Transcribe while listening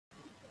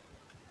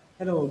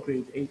Hello,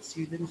 grade 8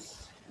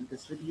 students. In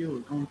this video,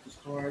 we're going to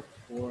start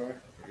for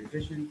the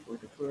revision for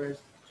the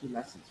first two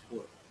lessons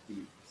for the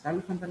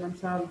self and the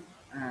non-self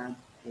and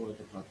for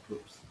the blood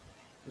groups.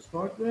 To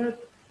start with,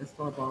 let's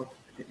talk about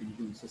the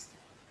immune system.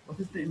 What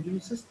is the immune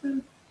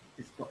system?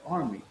 It's the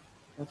army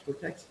that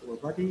protects our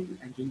body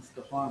against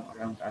the harm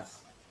around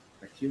us,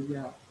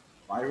 bacteria,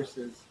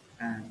 viruses,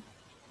 and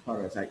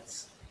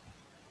parasites.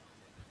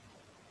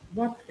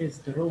 What is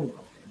the role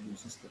of the immune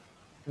system?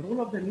 The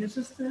role of the immune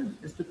system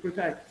is to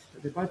protect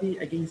the body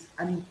against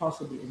any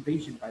possible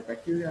invasion by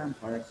bacteria and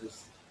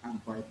viruses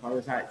and by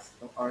parasites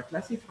that are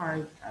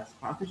classified as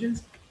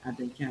pathogens and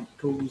they can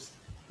cause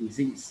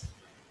disease.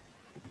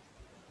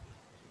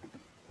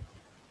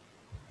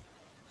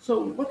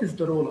 So, what is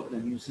the role of the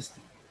immune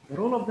system? The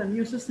role of the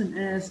immune system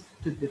is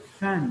to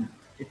defend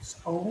its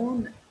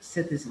own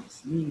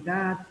citizens, meaning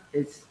that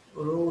its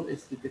role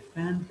is to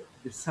defend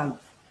the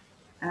self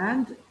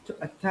and to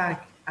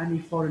attack any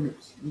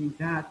foreigners, meaning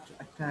that to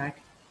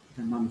attack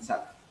the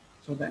non-self.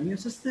 So the immune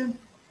system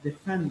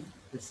defends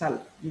the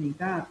self, meaning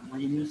that my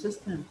immune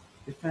system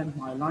defend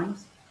my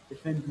lungs,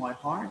 defend my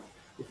heart,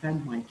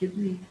 defend my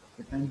kidney,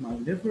 defend my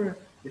liver,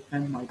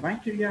 defend my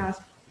pancreas,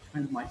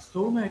 defend my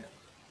stomach,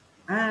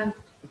 and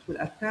it will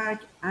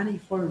attack any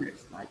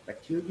foreigners like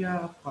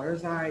bacteria,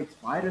 parasites,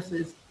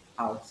 viruses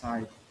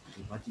outside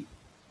the body.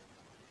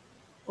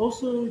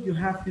 Also, you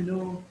have to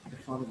know the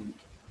following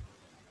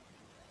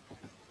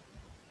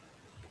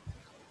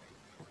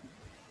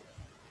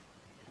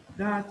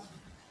that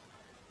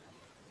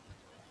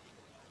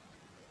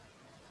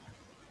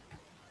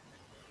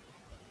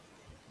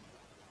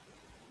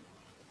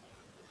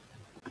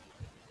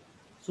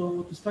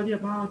so to study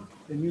about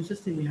the immune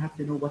system, we have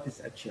to know what is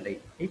HLA.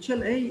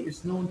 HLA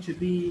is known to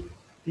be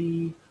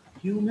the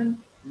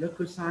human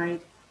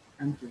leukocyte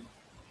antigen.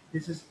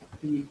 This is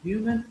the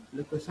human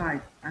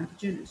leukocyte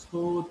antigen. It's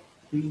called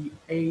the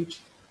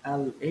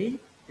HLA.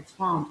 It's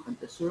found on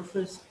the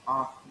surface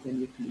of the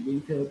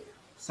nucleated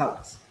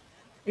cells.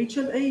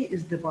 HLA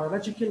is the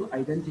biological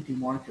identity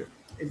marker.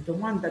 It's the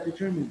one that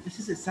determines this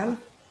is a self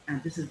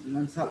and this is the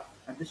non-self.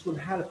 And this will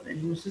help the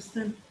immune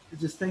system to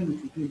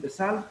distinguish between the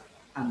self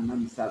and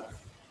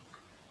non-self.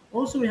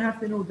 Also, we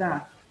have to know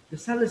that the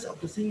cells of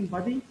the same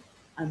body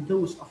and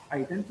those of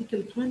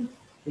identical twins,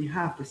 they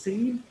have the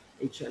same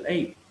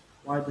HLA,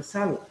 while the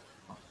cell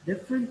of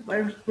different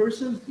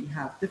persons, they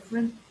have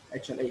different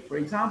HLA. For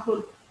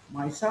example,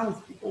 my cells,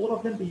 all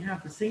of them, they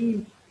have the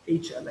same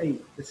HLA,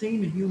 the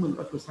same human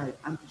leukocyte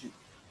antigen,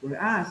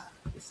 whereas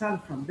the cell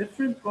from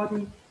different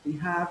body, they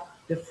have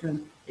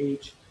different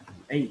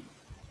HLA.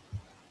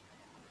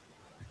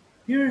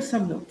 Here are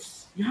some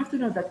notes. You have to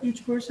know that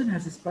each person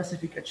has a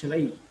specific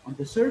HLA on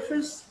the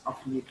surface of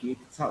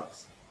nucleated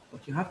cells.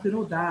 But you have to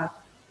know that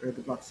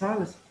red blood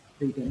cells,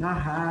 they do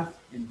not have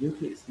a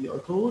nucleus. They are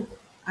called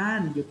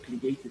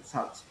anucleated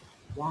cells.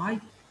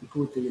 Why?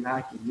 Because they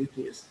lack a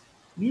nucleus,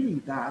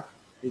 meaning that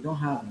they don't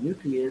have a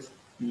nucleus,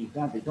 meaning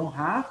that they don't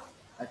have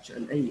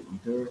HLA on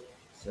their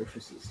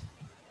surfaces.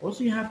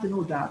 Also, you have to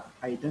know that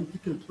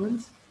identical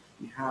twins,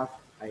 they have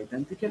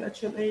identical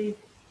HLA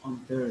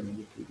on their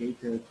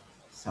nucleated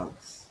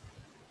cells.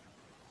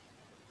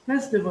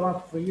 Let's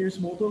develop Fourier's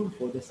model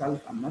for the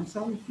self and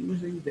non-self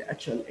using the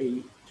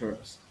HLA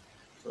terms.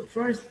 So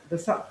first, the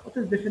self. What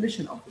is the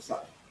definition of the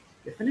self?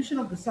 Definition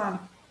of the self,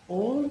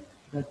 all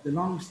that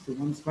belongs to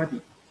one's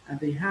body and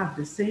they have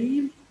the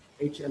same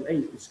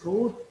HLA is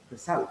called the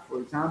self.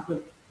 For example,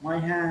 my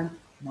hand,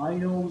 my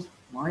nose,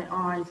 my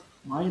eyes,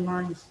 my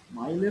lungs,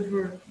 my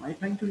liver, my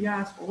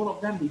pancreas, all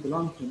of them, they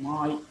belong to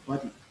my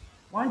body.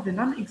 Why the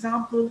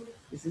non-example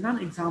is a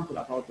non-example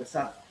about the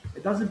self.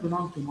 It doesn't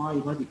belong to my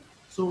body.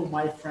 So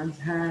my friend's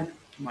hand,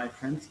 my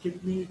friend's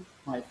kidney,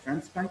 my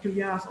friend's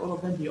pancreas, all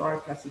of them, they are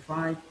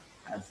classified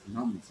as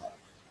non-self.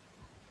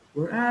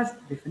 Whereas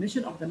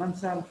definition of the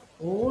non-self,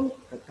 all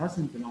that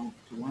doesn't belong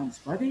to one's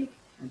body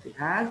and they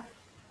have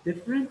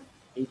different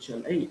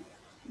HLA.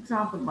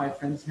 Example, my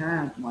friend's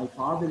hand, my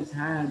father's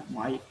hand,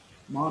 my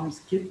mom's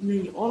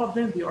kidney, all of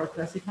them, they are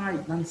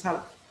classified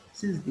non-self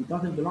since they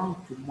doesn't belong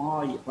to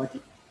my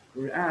body.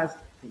 Whereas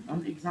the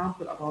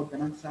non-example about the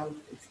non-self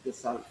is the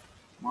self,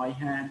 my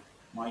hand,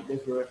 my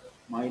liver,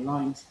 my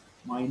lungs,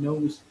 my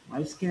nose,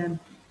 my skin,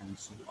 and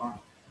so on.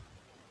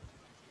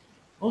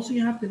 Also,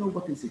 you have to know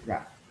what is a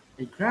graft.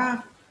 A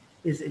graft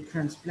is a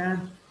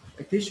transplant of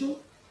a tissue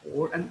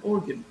or an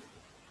organ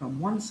from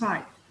one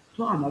side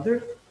to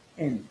another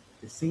in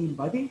the same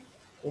body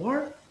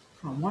or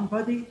from one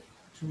body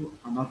to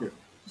another.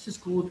 This is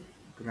called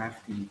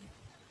grafting.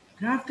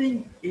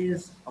 Grafting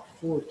is of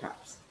four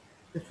types.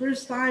 The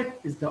first type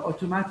is the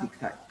automatic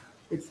type.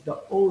 It's the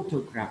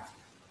autograft.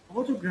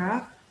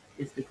 Autograft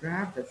is the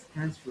graft that's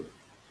transferred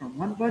from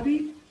one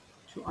body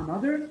to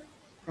another,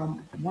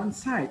 from one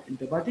side in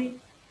the body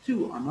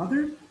to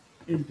another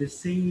in the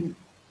same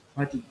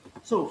body.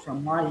 So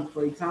from my,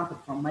 for example,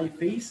 from my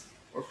face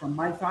or from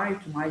my thigh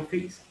to my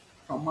face,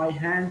 from my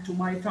hand to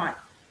my thigh.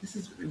 This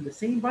is in the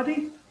same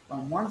body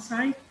from one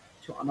side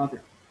to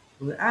another.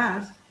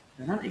 Whereas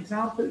the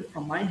non-example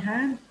from my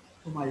hand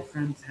to my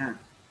friend's hand.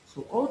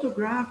 So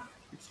autograph,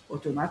 it's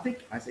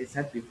automatic, as I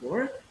said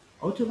before.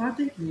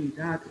 Automatic meaning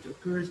that it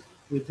occurs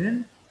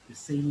within the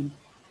same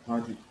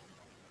body.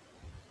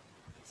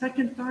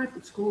 Second type,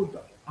 it's called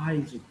the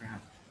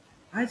isograph.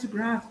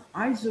 Isograph,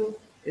 iso,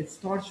 it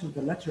starts with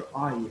the letter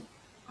I.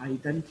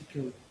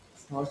 Identical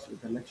starts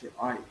with the letter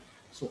I.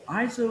 So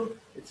iso,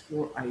 it's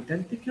for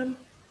identical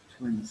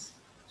twins.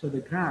 So the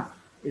graph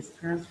is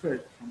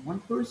transferred from one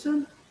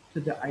person to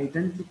the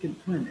identical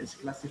twin is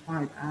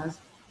classified as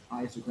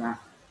isograph.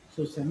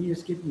 So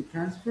Samir's kidney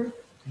transfer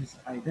to his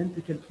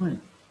identical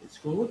twin is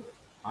called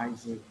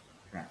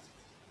isograph.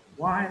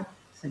 While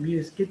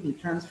Samir's kidney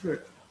transfer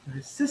to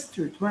his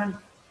sister twin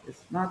is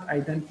not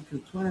identical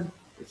twin,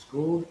 it's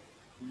called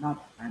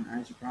not an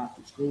isograph,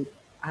 it's called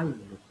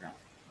allograph.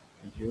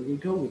 And here we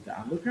go with the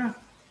allograph.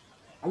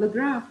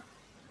 Allograph,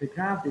 the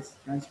graph is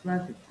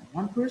transplanted from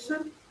one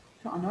person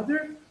to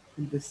another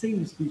in the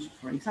same species.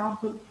 For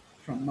example,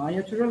 from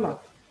Maya to Rilla,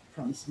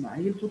 from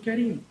Ismail to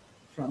Karim,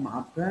 from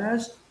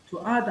Abbas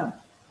to Adam.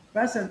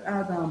 Abbas and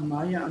Adam,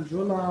 Maya and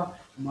Rilla,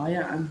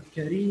 Maya and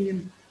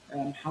Karim,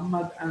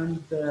 Muhammad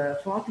and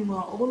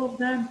Fatima, all of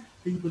them,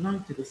 they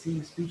belong to the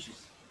same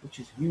species, which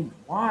is human.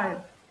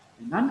 While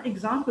a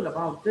non-example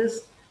about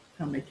this,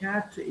 from a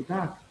cat to a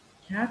dog.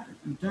 Cat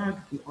and dog,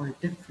 they are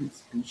different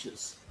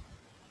species.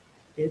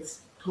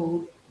 It's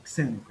called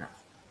xenograph.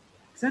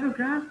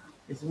 Xenograph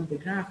is when the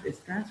graph is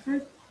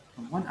transferred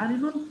from one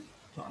animal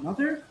to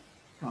another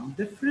from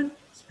different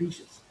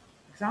species.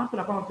 Example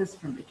about this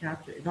from a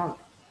cat to a dog,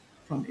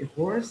 from a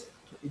horse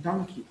to a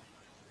donkey,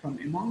 from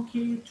a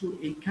monkey to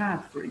a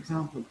cat, for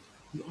example.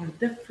 We are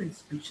different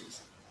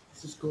species.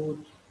 This is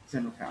called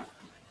xenograph.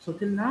 So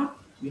till now,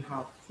 we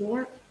have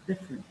four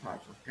different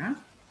types of graph.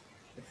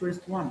 The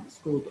first one is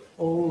called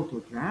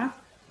autograph.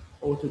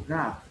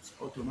 Autograph is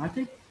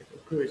automatic. It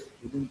occurs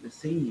within the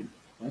same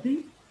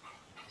body.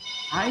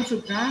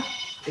 Isograph,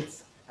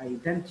 it's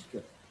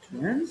identical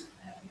twins.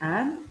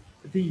 And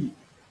the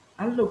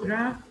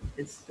allograph,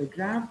 it's the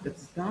graph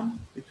that's done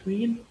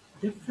between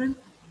different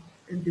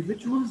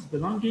individuals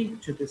belonging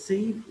to the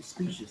same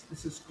species.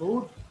 This is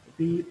called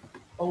the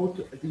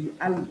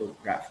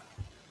allograph.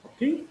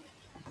 Okay?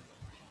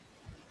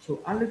 So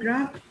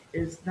allograph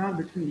is done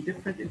between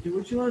different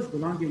individuals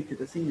belonging to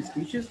the same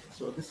species.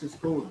 So this is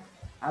called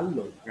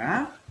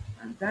allograph.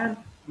 And then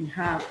we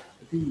have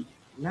the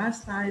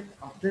last type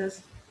of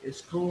this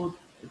is called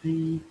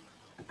the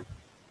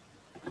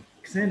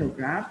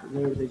xenograph,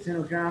 where the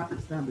xenograph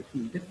is done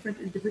between different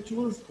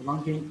individuals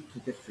belonging to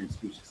different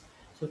species.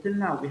 So till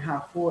now we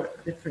have four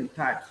different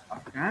types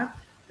of graph.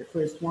 The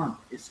first one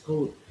is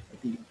called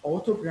the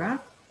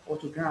autograph.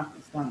 Autograph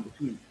is done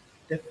between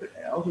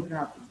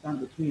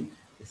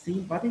the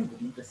same body,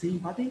 within the same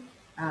body,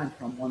 and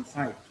from one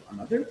side to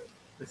another.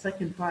 The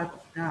second type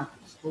of graph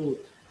is called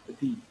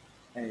the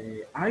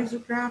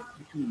isograph,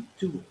 between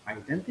two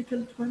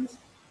identical twins.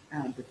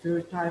 And the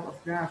third type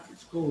of graph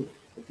is called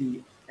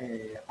the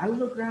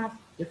allograph,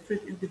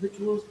 different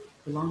individuals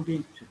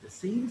belonging to the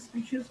same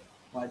species,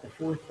 while the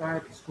fourth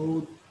type is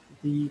called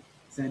the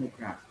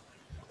xenograph.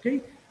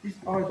 Okay, these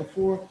are the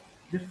four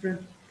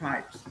different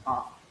types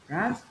of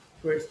graphs.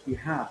 First, we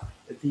have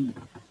the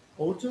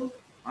auto,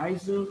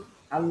 iso,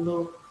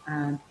 allo,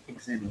 and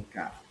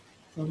xenograph.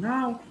 So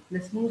now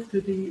let's move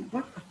to the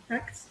what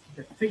affects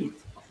the fate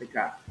of the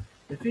graph.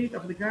 The fate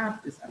of the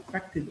graph is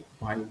affected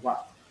by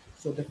what?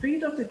 So the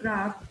fate of the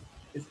graph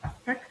is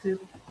affected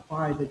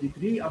by the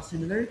degree of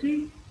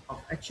similarity of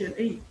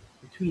HLA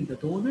between the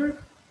donor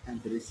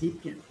and the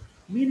recipient,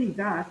 meaning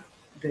that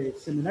the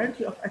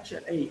similarity of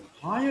HLA,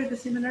 higher the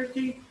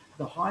similarity,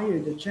 the higher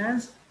the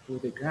chance for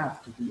the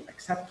graph to be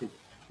accepted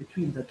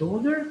between the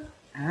donor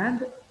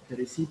and the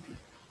recipient.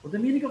 Well, the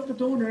meaning of the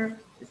donor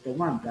is the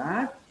one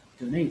that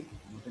donates.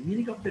 The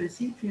meaning of the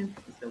recipient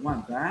is the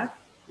one that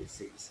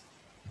receives.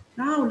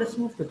 Now let's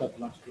move to the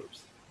blood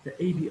groups, the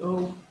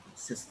ABO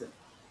system.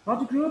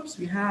 Blood groups,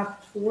 we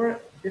have four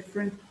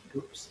different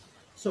groups.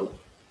 So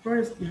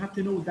first, you have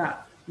to know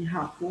that we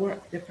have four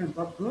different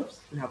blood groups.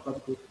 We have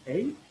blood group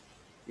A,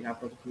 we have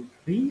blood group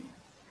B,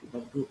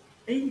 blood group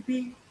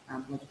AB,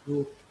 and blood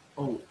group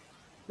O.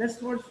 Let's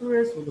start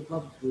first with the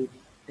blood group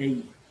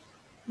A.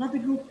 Blood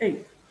group A,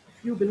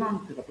 if you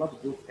belong to the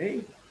blood group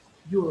A,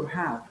 you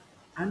have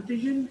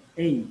antigen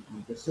A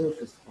on the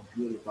surface of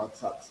your blood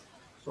cells.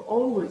 So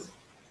always,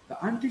 the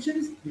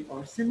antigens, they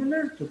are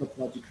similar to the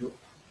blood group.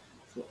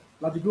 So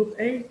blood group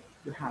A,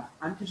 you have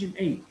antigen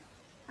A,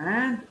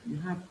 and you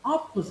have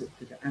opposite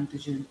to the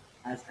antigen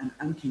as an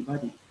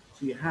antibody.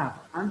 So you have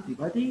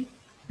antibody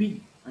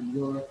B on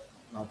your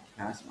blood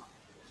plasma.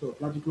 So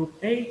blood group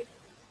A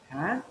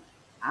has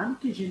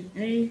antigen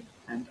A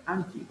and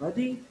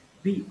antibody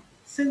B.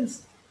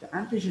 Since the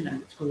antigen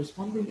and its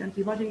corresponding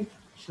antibody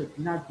should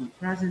not be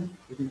present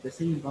within the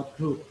same blood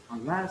group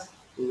unless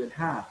we will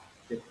have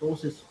the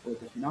process or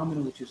the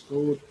phenomenon which is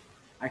called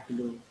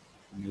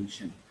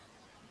agglutination.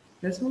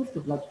 Let's move to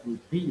blood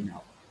group B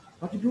now.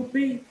 Blood group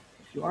B,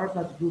 if you are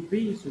blood group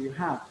B, so you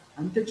have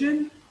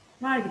antigen,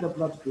 like the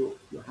blood group,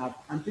 you have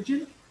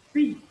antigen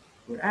B,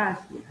 whereas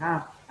you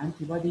have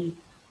antibody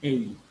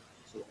A.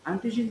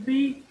 antigen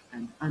B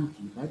and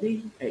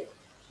antibody A.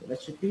 So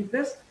let's repeat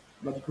this.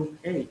 Blood group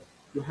A,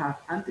 you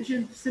have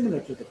antigen similar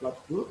to the blood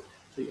group.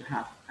 So you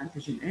have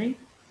antigen A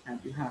and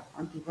you have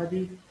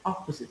antibody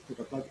opposite to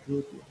the blood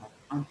group. You have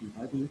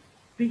antibody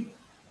B.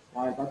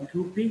 While blood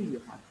group B,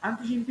 you have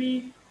antigen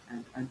B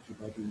and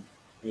antibody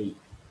A.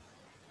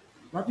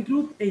 Blood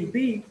group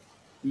AB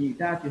means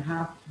that you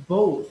have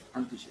both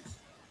antigens,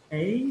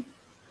 A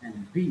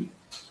and B.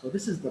 So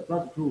this is the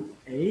blood group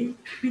A,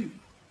 B,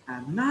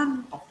 and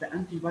none of the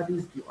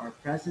antibodies they are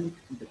present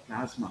in the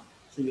plasma.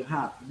 So you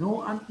have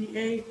no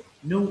anti-A,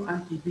 no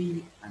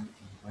anti-B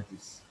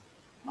antibodies.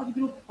 Blood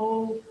group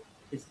O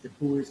is the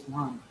poorest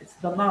one. It's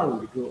the null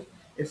group.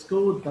 It's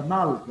called the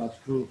null blood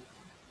group.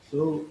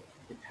 So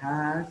it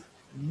has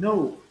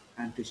no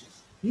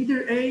antigens,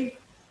 neither A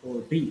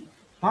or B,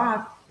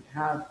 but it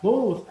has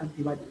both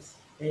antibodies,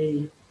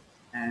 A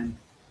and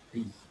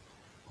B.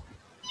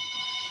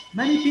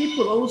 Many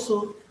people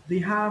also, they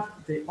have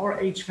the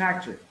RH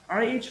factor.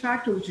 RH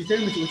factor, which is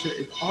determines which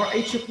is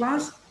RH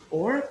plus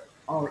or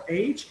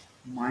RH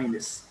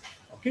minus.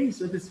 Okay,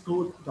 so this is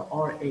called the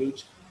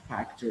RH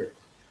factor.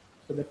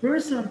 So the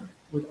person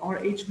with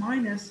RH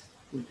minus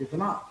will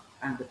develop,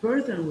 and the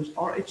person with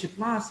RH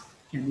plus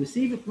can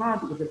receive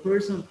blood with the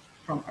person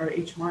from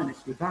RH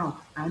minus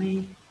without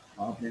any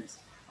problems.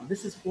 And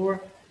this is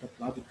for the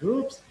blood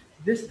groups.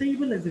 This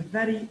table is a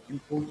very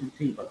important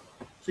table.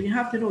 So you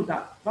have to know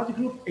that blood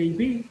group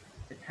AB,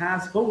 it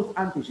has both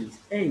antigens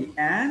A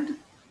and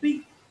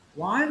B,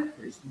 while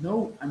there is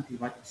no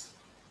antibodies.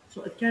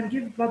 So it can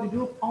give blood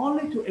group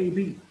only to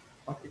AB,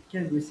 but it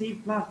can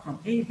receive blood from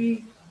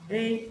AB,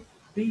 A,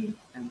 B,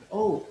 and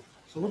O.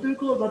 So what do we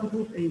call blood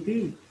group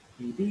AB?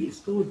 AB is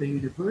called the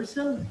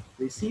universal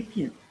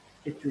recipient.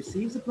 It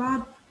receives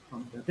blood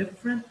from the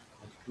different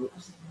blood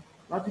groups.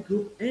 Blood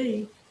group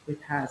A,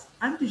 it has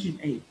antigen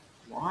A,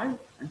 while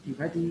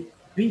antibody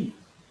B.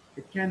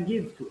 It can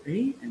give to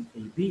A and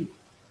AB,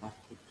 but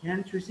it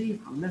can't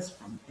receive unless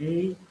from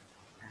A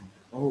and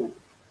O.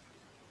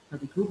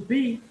 Blood group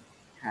B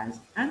has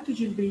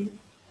antigen B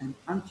and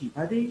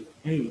antibody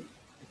A.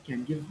 It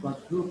can give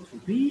blood group to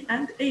B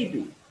and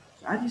AB.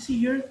 So as you see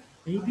here,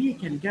 AB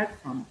can get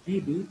from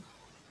AB,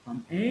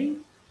 from A,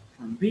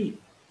 from B.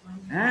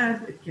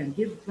 And it can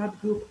give blood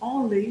group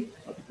only,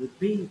 blood group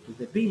B to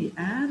the B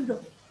and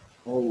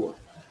O.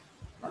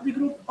 Blood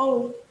group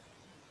O,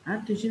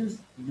 antigens,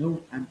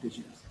 no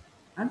antigens.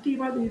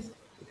 Antibodies,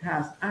 it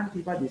has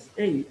antibodies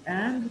A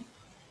and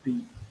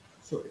B.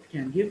 So it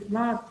can give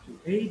blood to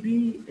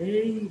AB,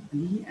 A,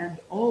 B, and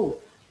O.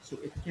 So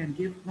it can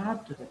give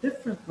blood to the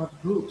different blood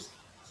groups.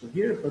 So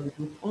here blood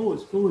group O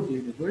is called the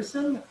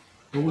universal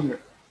donor,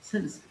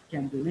 since it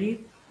can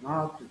donate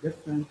blood to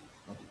different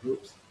blood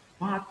groups.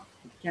 But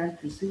it can't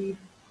receive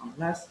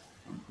unless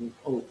from group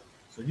O.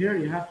 So here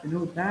you have to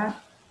know that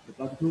the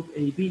blood group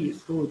AB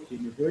is called the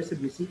universal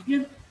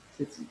recipient,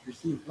 since it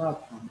receives blood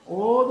from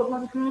all the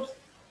blood groups,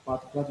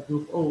 but blood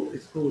group O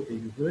is called the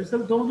universal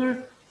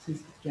donor, since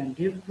it can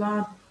give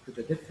blood to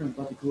the different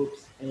blood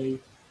groups A,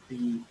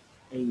 B,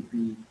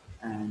 AB,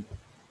 and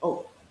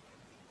O.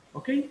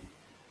 Okay?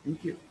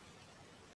 Thank you.